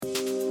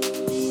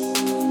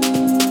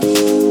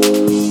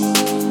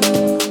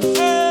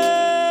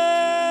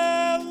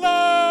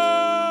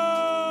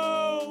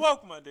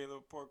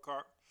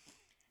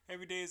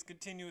Every day is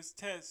continuous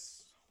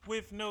tests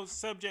with no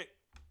subject.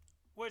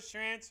 What's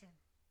your answer?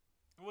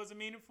 Was it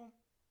meaningful?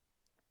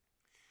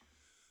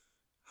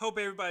 Hope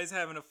everybody's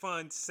having a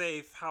fun,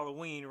 safe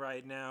Halloween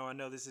right now. I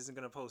know this isn't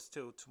gonna post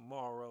till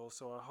tomorrow,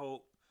 so I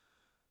hope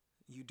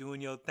you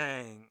doing your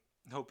thing.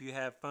 Hope you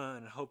have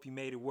fun. Hope you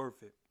made it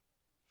worth it.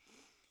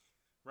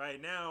 Right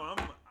now,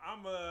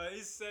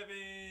 it's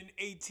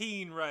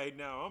 7:18 right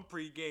now. I'm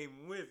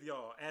pre-gaming with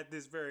y'all at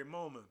this very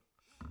moment.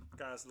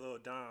 Got this little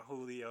Don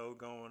Julio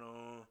going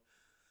on.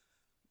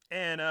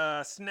 And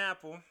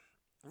Snapple.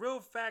 Real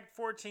fact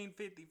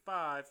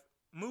 1455.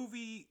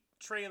 Movie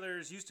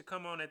trailers used to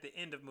come on at the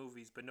end of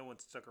movies, but no one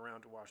stuck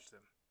around to watch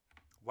them.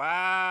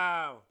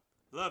 Wow.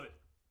 Love it.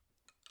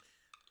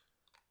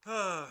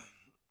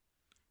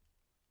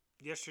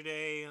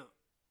 Yesterday,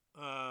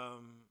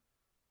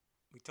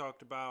 we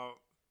talked about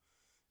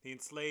the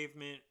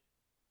enslavement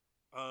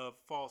of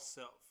false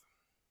self.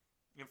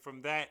 And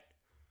from that,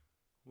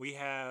 we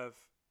have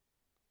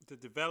the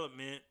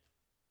development,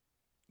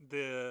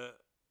 the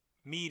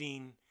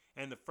meeting,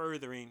 and the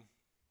furthering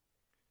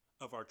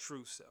of our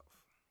true self.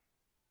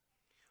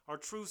 Our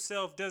true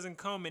self doesn't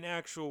come in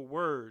actual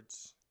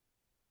words.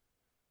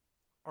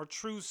 Our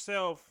true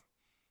self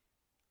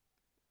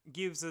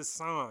gives us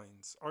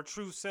signs. Our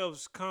true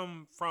selves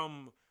come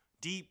from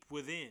deep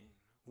within.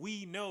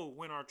 We know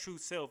when our true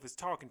self is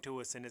talking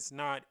to us and it's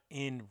not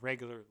in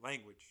regular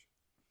language.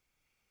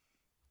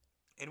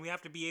 And we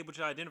have to be able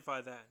to identify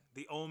that.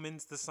 The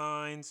omens, the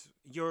signs,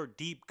 your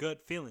deep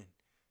gut feeling.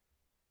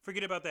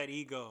 Forget about that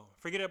ego.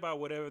 Forget about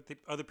whatever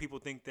other people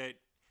think that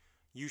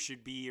you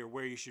should be or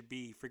where you should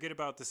be. Forget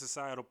about the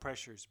societal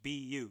pressures. Be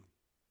you.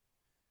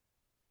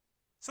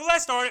 So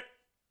let's start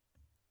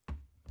it.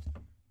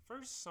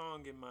 First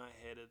song in my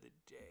head of the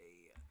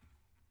day.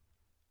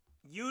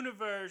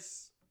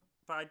 Universe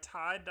by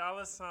Ty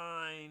Dolla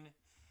 $ign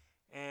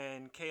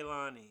and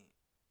Kehlani.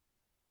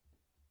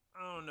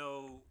 I don't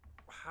know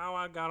how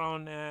I got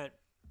on that.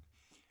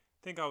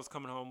 I think I was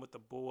coming home with the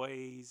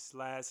boys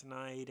last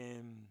night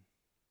and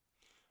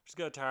just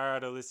got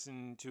tired of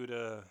listening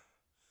to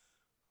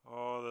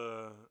all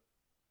the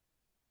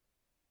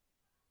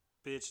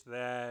bitch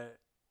that,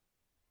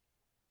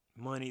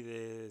 money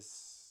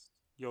this,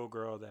 yo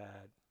girl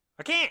that.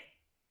 I can't.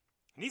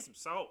 I need some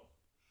soul.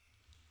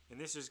 And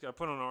this just got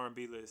put on an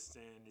R&B list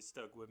and it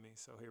stuck with me.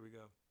 So here we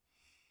go.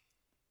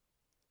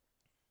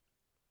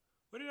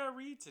 What did I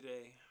read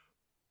today?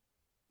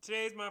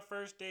 Today's my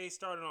first day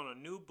starting on a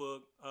new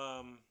book.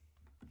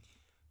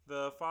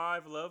 The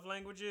 5 Love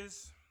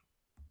Languages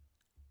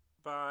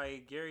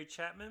by Gary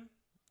Chapman.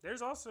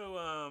 There's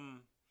also,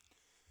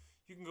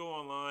 you can go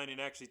online and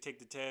actually take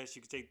the test.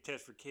 You can take the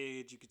test for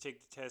kids. You can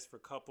take the test for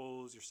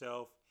couples,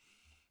 yourself.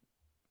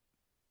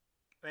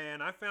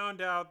 And I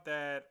found out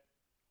that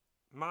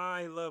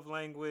my love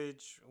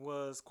language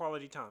was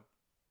quality time.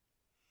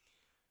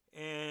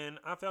 And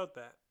I felt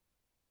that.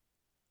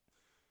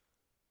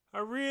 I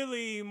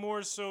really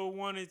more so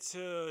wanted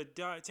to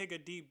take a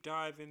deep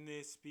dive in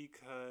this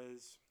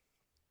because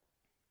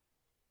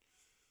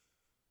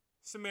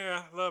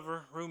Samara,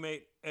 lover,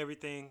 roommate,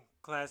 everything,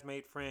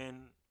 classmate,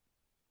 friend,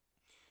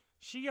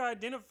 she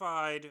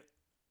identified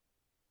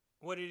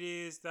what it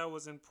is that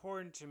was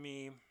important to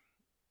me.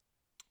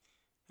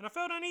 And I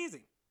felt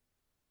uneasy.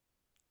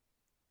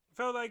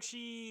 Felt like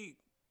she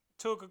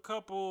took a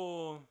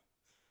couple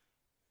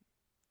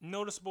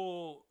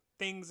noticeable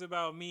things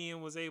about me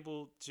and was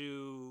able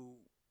to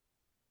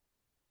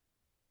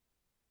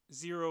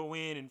zero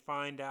in and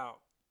find out.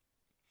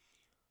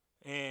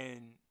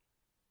 And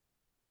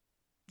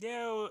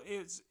yeah,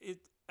 it's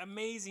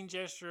amazing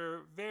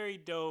gesture, very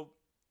dope.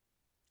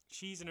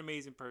 She's an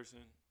amazing person.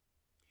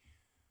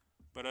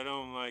 But I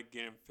don't like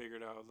getting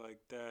figured out like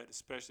that,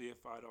 especially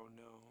if I don't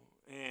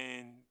know.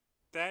 And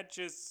that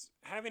just,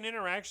 having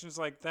interactions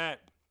like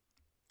that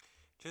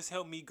just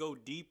helped me go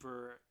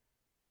deeper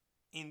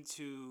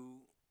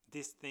into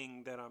this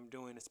thing that I'm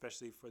doing,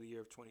 especially for the year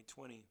of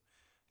 2020.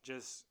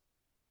 Just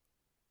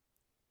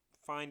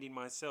finding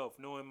myself,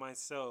 knowing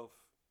myself,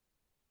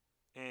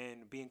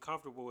 and being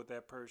comfortable with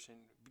that person,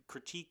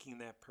 critiquing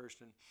that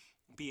person,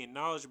 being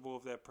knowledgeable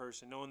of that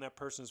person, knowing that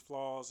person's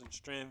flaws and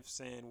strengths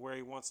and where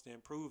he wants to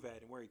improve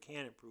at and where he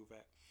can improve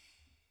at.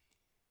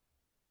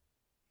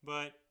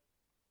 But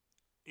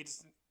it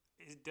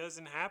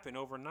doesn't happen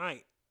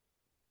overnight.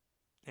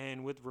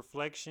 And with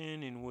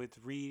reflection and with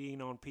reading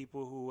on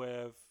people who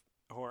are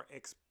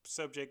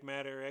subject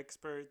matter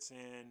experts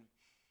and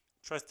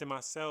trusting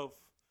myself,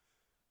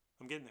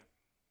 I'm getting there.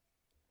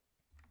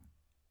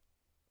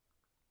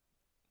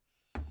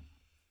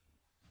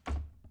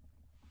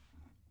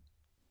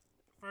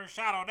 First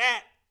shot on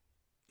that.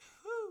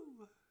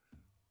 Whew.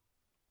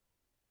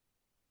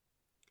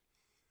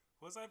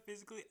 Was I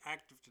physically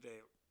active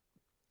today?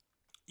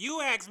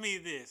 You asked me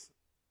this.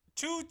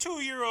 2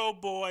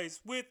 2-year-old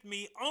boys with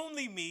me,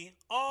 only me,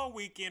 all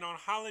weekend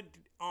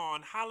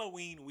on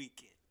Halloween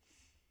weekend.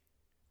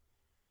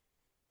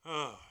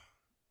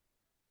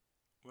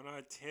 When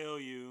I tell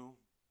you,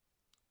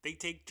 they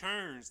take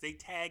turns, they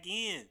tag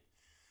in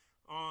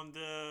on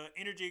the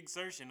energy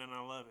exertion, and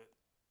I love it.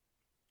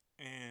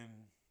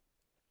 And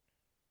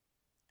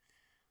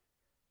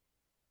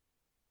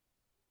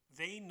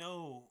they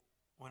know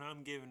when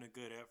I'm giving a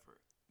good effort.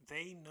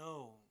 They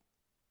know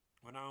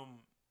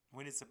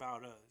when it's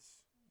about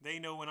us. They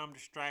know when I'm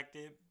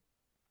distracted,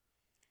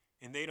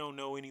 and they don't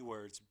know any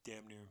words.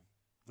 Damn near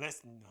less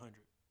than 100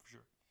 for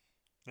sure,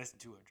 less than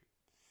 200.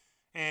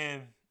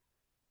 And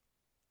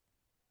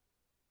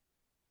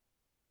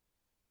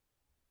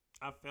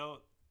I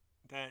felt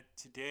that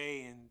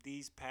today and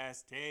these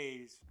past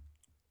days,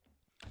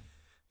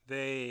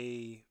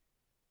 they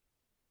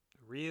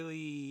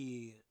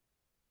really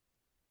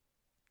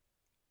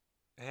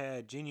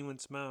had genuine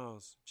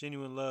smiles,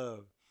 genuine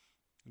love,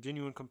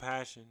 genuine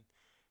compassion,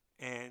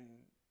 and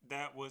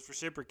that was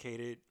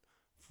reciprocated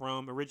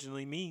from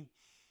originally me.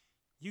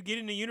 You get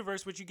in the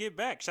universe what you get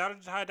back. Shout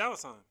out to High Dollar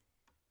Sign.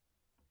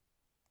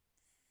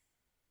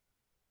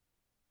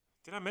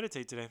 Did I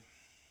meditate today?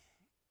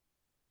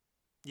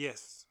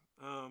 Yes.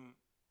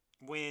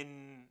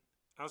 When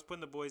I was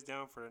putting the boys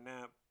down for a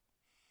nap,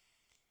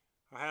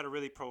 I had a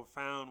really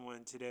profound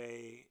one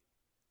today,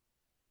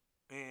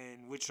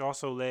 and which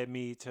also led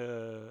me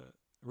to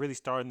really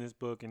starting this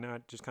book and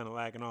not just kind of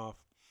lagging off.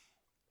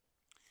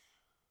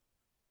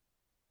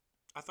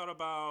 I thought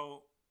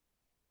about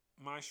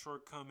my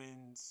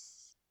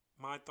shortcomings,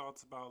 my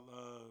thoughts about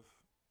love,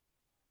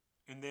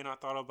 and then I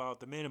thought about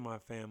the men in my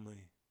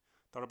family.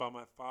 Thought about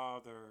my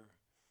father.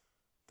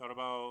 Thought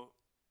about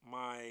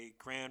my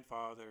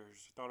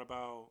grandfathers. Thought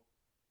about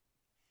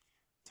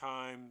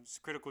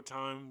critical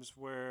times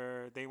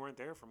where they weren't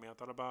there for me. I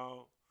thought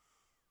about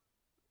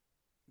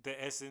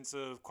the essence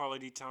of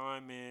quality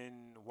time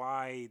and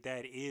why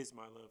that is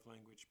my love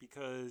language.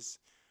 Because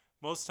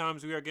most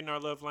times we are getting our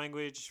love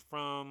language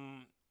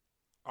from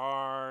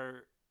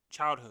our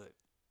childhood.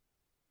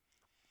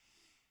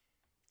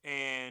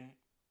 And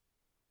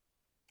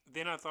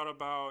then I thought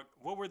about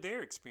what were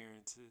their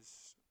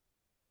experiences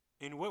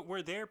and what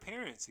were their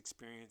parents'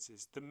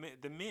 experiences, the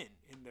men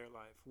in their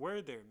life.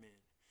 Were there men?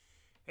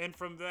 And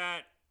from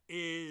that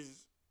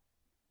is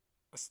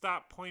I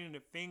stopped pointing the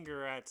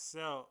finger at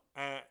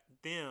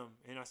them,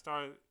 and I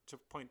started to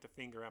point the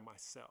finger at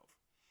myself.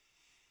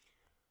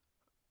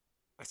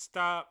 I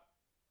stopped,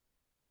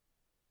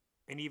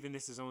 and even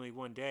this is only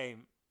one day,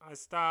 I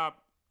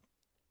stopped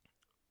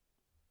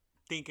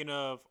thinking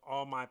of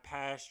all my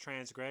past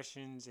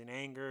transgressions and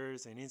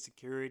angers and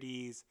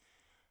insecurities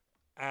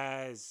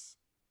as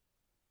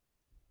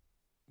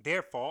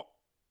their fault,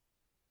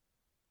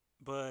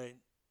 but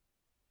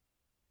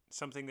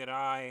something that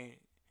I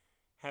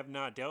have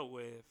not dealt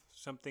with,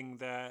 something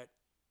that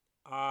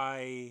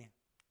I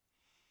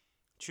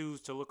choose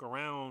to look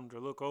around or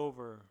look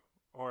over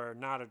or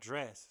not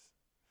address.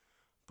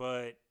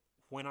 But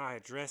when I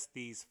address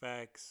these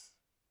facts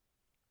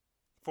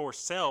for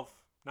self,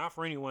 not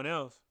for anyone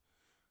else,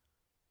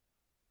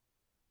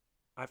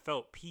 I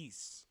felt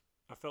peace.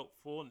 I felt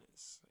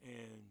fullness.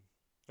 And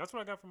that's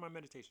what I got from my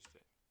meditation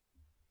today.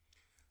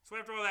 So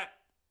after all that,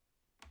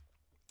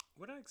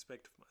 what I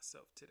expect of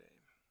myself today?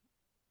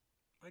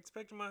 I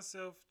expect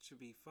myself to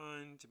be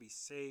fun, to be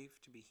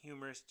safe, to be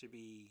humorous, to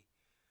be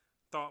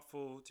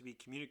thoughtful, to be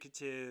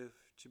communicative,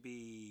 to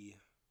be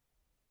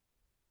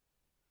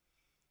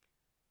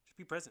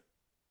present.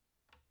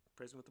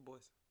 Present with the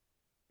boys.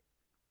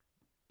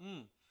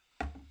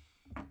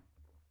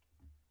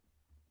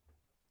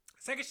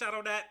 Take a shot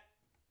on that.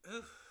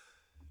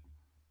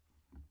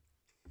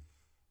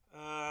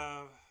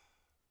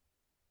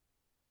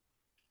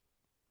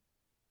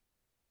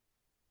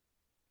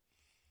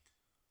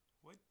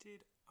 What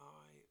did I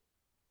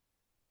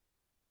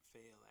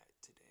fail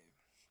at today?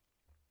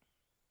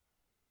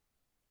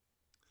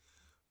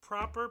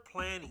 Proper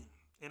planning.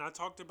 And I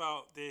talked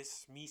about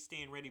this, me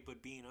staying ready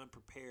but being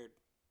unprepared.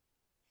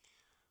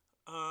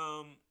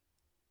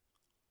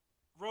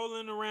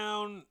 Rolling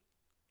around,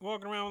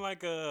 walking around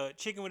like a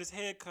chicken with his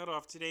head cut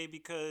off today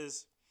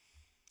because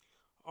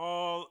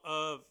all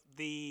of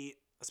the,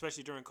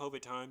 especially during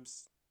COVID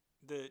times,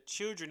 the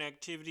children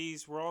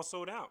activities were all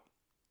sold out.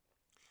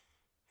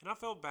 And I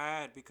felt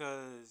bad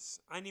because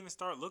I didn't even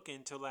start looking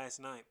until last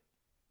night.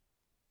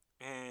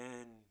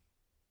 And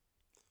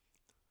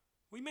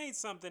we made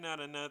something out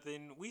of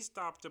nothing. We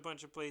stopped a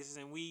bunch of places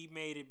and we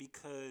made it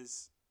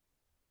because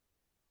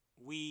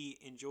we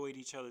enjoyed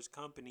each other's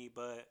company,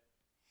 but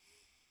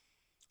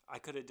I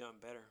could have done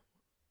better.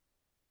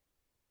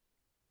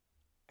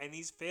 And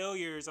these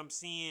failures I'm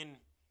seeing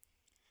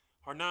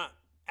are not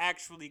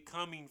actually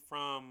coming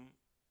from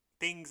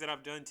things that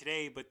I've done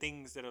today, but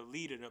things that are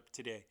leading up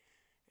today.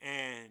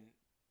 And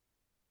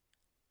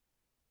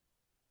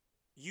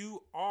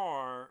you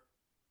are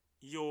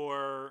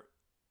your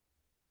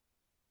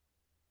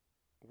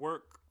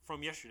work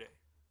from yesterday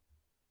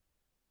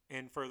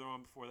and further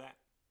on before that.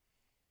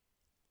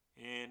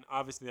 And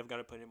obviously I've got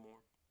to put in more.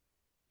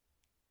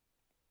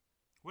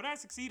 What did I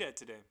succeed at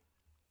today?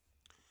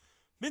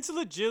 Mental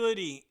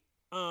agility.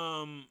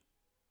 I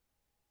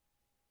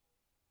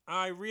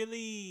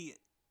really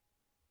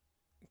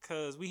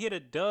because we hit a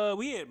dud.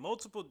 We hit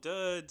multiple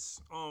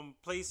duds on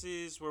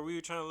places where we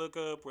were trying to look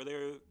up where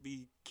there would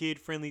be kid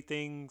friendly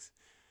things,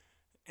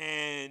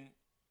 and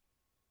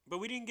but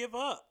we didn't give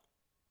up.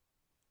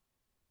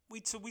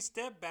 We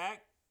stepped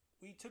back,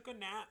 we took a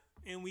nap,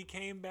 and we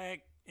came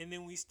back, and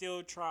then we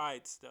still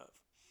tried stuff.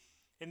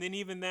 And then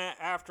even that,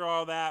 after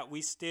all that,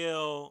 we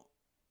still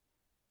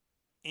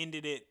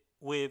ended it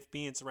with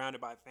being surrounded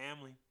by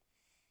family.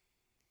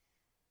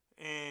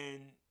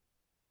 And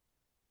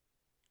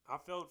I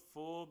felt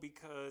full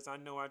because I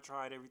know I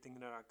tried everything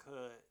that I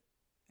could.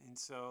 And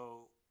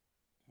so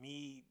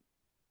me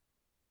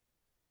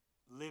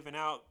living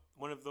out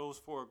one of those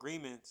four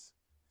agreements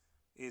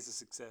is a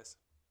success.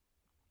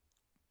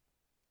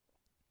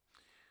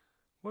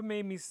 What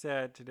made me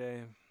sad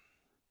today?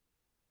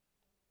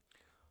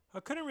 I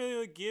couldn't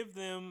really give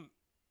them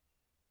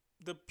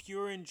the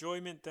pure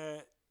enjoyment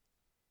that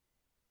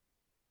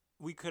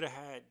we could have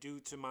had due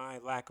to my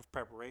lack of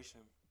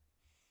preparation.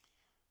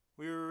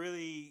 We were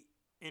really,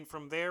 and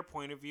from their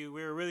point of view,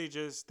 we were really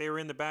just, they were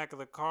in the back of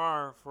the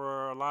car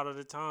for a lot of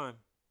the time.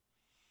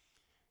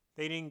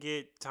 They didn't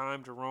get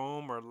time to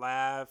roam or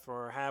laugh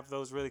or have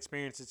those real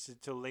experiences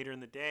until later in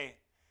the day.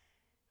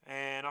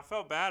 And I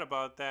felt bad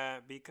about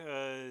that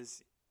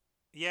because,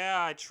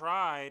 yeah, I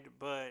tried,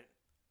 but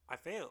I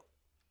failed.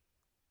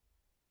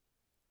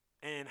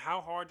 And how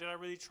hard did I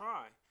really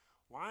try?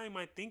 Why am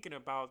I thinking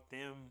about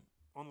them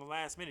on the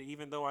last minute,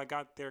 even though I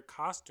got their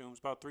costumes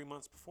about 3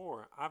 months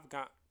before? I've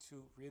got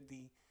to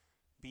really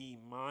be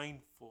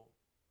mindful.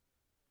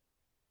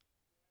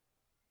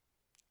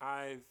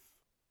 I've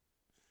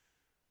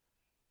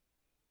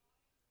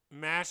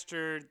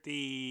mastered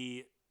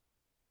the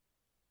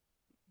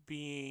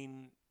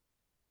being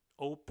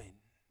open.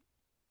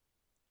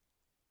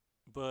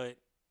 But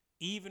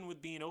even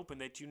with being open,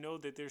 that you know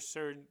that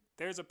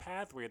there's a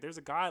pathway, there's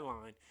a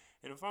guideline.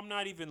 And if I'm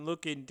not even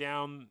looking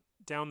down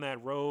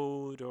that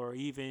road or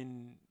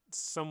even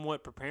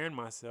somewhat preparing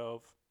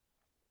myself,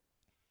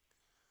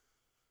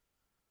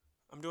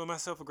 I'm doing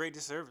myself a great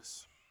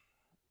disservice.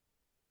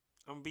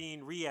 I'm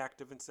being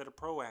reactive instead of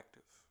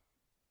proactive.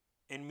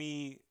 And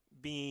me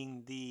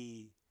being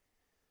the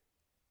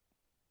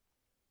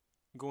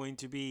going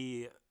to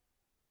be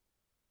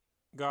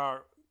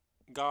God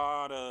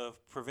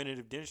of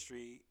preventative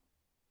dentistry,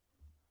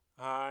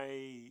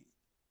 I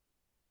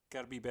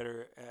got to be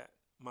better at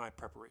my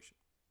preparation.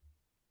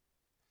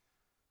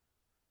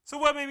 So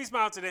what made me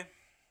smile today?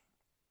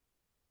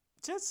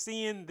 Just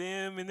seeing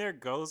them in their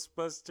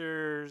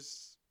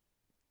Ghostbusters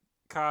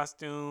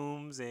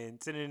costumes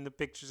and sending the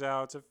pictures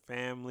out to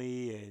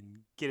family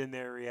and getting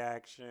their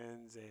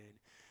reactions and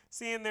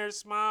seeing their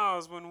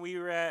smiles when we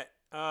were at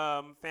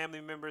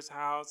family members'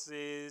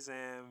 houses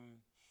and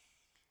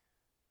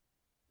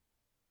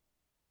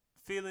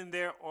feeling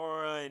their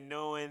aura and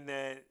knowing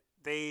that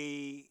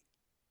they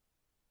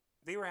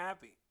were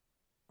happy.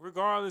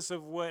 Regardless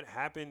of what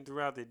happened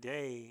throughout the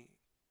day,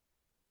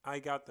 I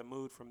got the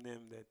mood from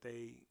them that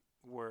they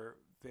were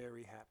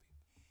very happy.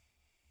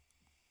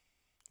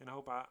 And I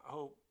hope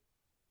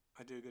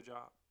I did a good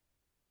job.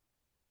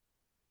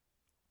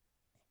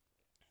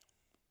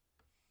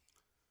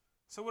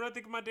 So what do I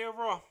think of my day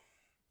overall?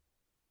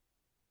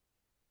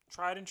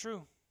 Tried and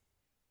true.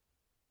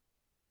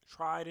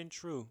 Tried and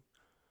true.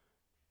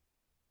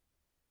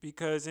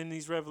 Because in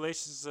these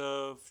revelations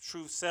of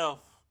true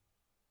self,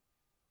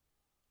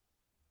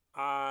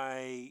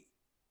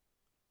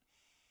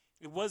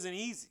 it wasn't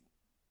easy.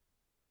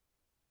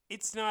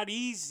 It's not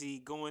easy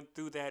going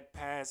through that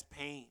past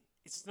pain.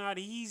 It's not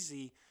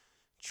easy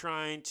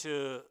trying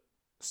to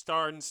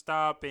start and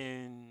stop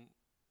and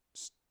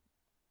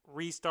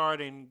restart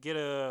and get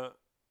a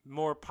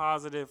more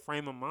positive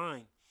frame of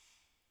mind.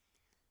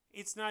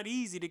 It's not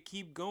easy to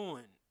keep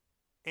going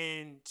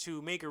and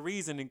to make a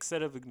reason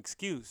instead of an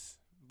excuse.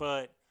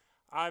 But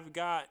I've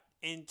got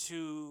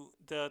into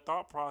the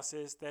thought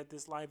process that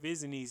this life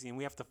isn't easy and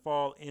we have to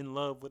fall in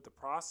love with the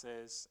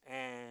process,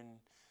 and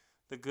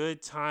the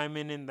good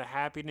timing and the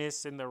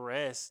happiness and the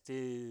rest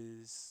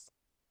is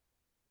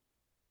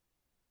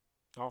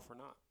all for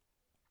naught.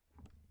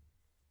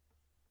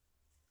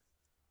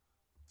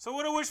 So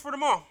what I wish for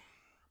tomorrow?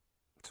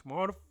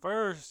 Tomorrow the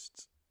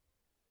 1st.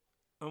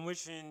 I'm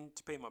wishing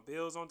to pay my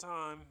bills on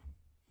time.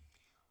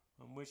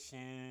 I'm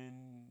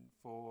wishing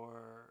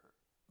for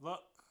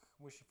luck.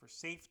 I'm wishing for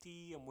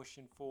safety. I'm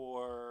wishing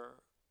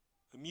for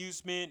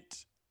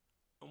amusement.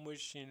 I'm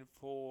wishing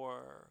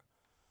for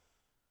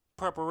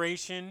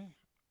preparation.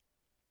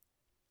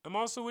 I'm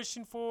also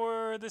wishing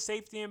for the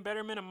safety and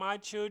betterment of my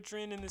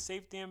children and the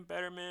safety and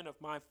betterment of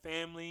my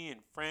family and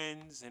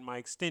friends and my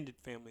extended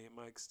family and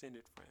my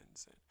extended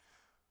friends. And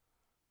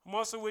I'm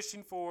also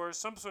wishing for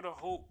some sort of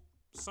hope,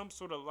 some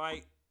sort of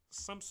light,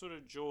 some sort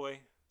of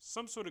joy,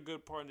 some sort of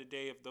good part in the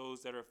day of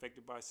those that are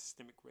affected by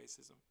systemic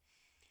racism.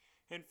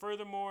 And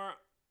furthermore,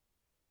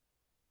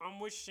 I'm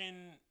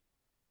wishing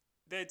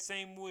that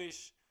same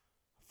wish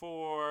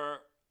for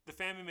the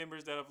family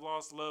members that have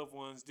lost loved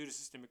ones due to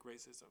systemic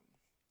racism.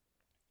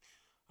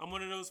 I'm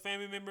one of those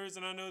family members,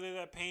 and I know that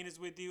that pain is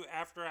with you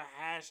after a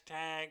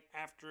hashtag,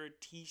 after a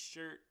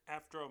t-shirt,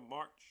 after a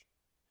march.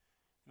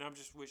 And I'm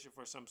just wishing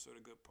for some sort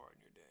of good part in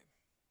your day.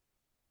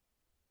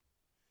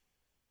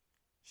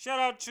 Shout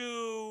out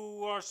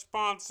to our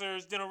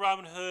sponsors, Dental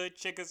Robin Hood.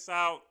 Check us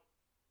out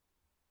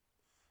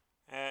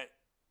at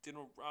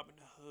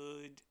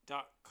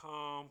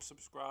dentalrobinhood.com.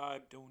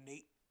 Subscribe,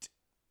 donate.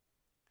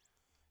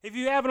 If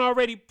you haven't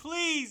already,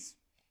 please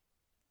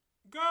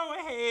go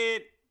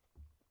ahead.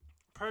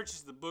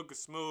 Purchase the Book of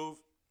Smooth,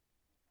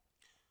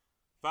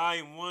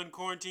 Volume 1,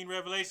 Quarantine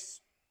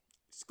Revelations,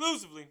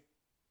 exclusively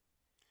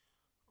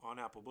on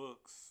Apple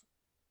Books.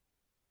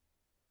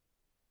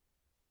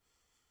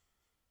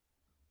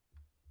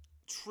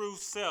 True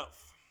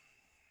self.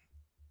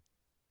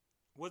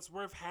 What's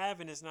worth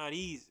having is not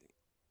easy.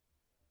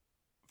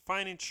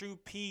 Finding true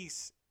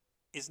peace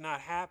is not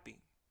happy.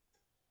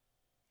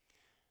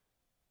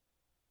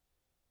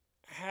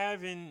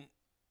 Having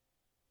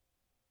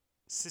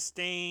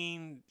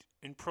sustained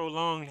and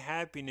prolonged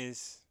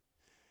happiness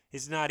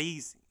is not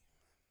easy.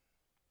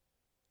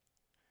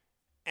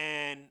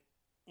 And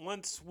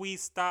once we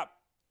stop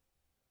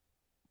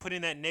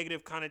putting that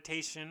negative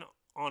connotation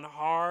on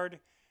hard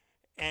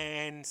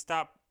and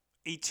stop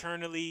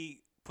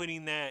eternally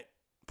putting that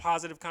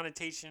positive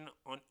connotation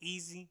on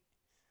easy,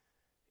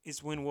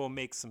 is when we'll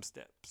make some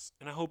steps.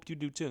 And I hope you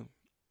do too.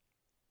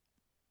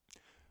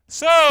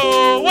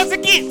 So, once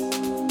again,